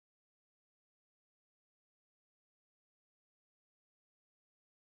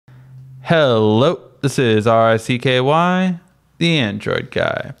Hello, this is RICKY, the Android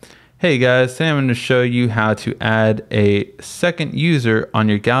guy. Hey guys, today I'm going to show you how to add a second user on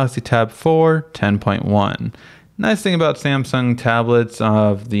your Galaxy Tab 4 10.1. Nice thing about Samsung tablets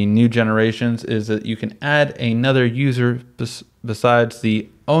of the new generations is that you can add another user besides the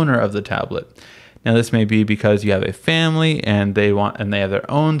owner of the tablet. Now this may be because you have a family and they have their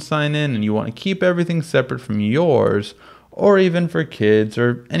own sign-in and you want to keep everything separate from yours, or even for kids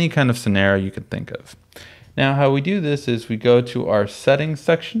or any kind of scenario you can think of. Now how we do this is we go to our settings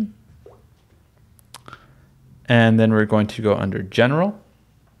section, and then we're going to go under general,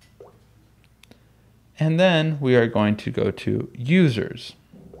 and then we are going to go to users.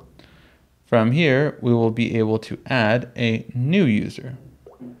 From here we will be able to add a new user,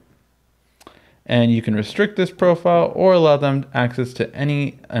 and you can restrict this profile or allow them access to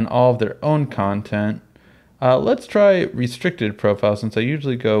any and all of their own content. Let's try restricted profile since I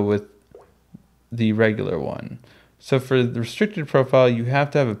usually go with the regular one. So for the restricted profile, you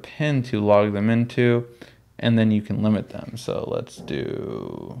have to have a PIN to log them into, and then you can limit them. So let's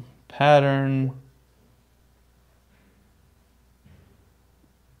do pattern.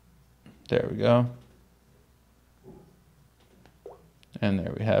 There we go. And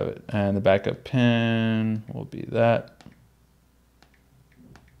there we have it. And the backup PIN will be that.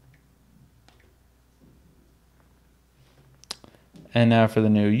 And now for the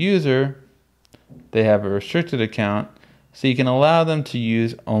new user, they have a restricted account, so you can allow them to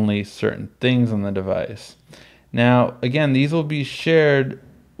use only certain things on the device. Now, again, these will be shared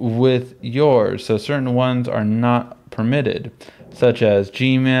with yours, so certain ones are not permitted, such as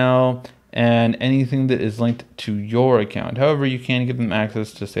Gmail and anything that is linked to your account. However, you can give them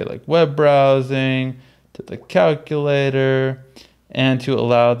access to, say, like web browsing, to the calculator, and to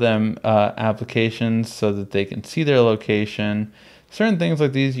allow them applications so that they can see their location. Certain things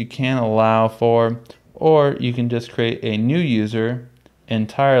like these you can allow for, or you can just create a new user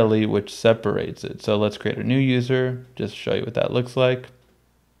entirely which separates it. So let's create a new user, just to show you what that looks like.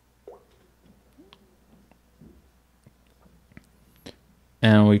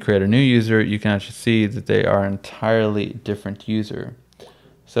 And when we create a new user, you can actually see that they are an entirely different user.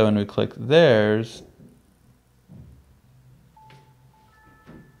 So when we click theirs,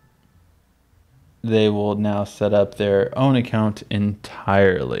 they will now set up their own account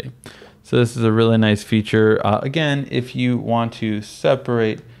entirely. So this is a really nice feature. Again, if you want to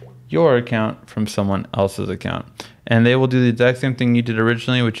separate your account from someone else's account. And they will do the exact same thing you did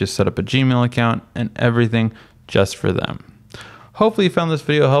originally, which is set up a Gmail account and everything just for them. Hopefully you found this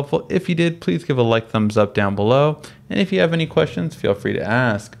video helpful. If you did, please give a like, thumbs up down below. And if you have any questions, feel free to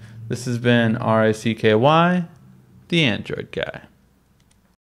ask. This has been RICKY, the Android guy.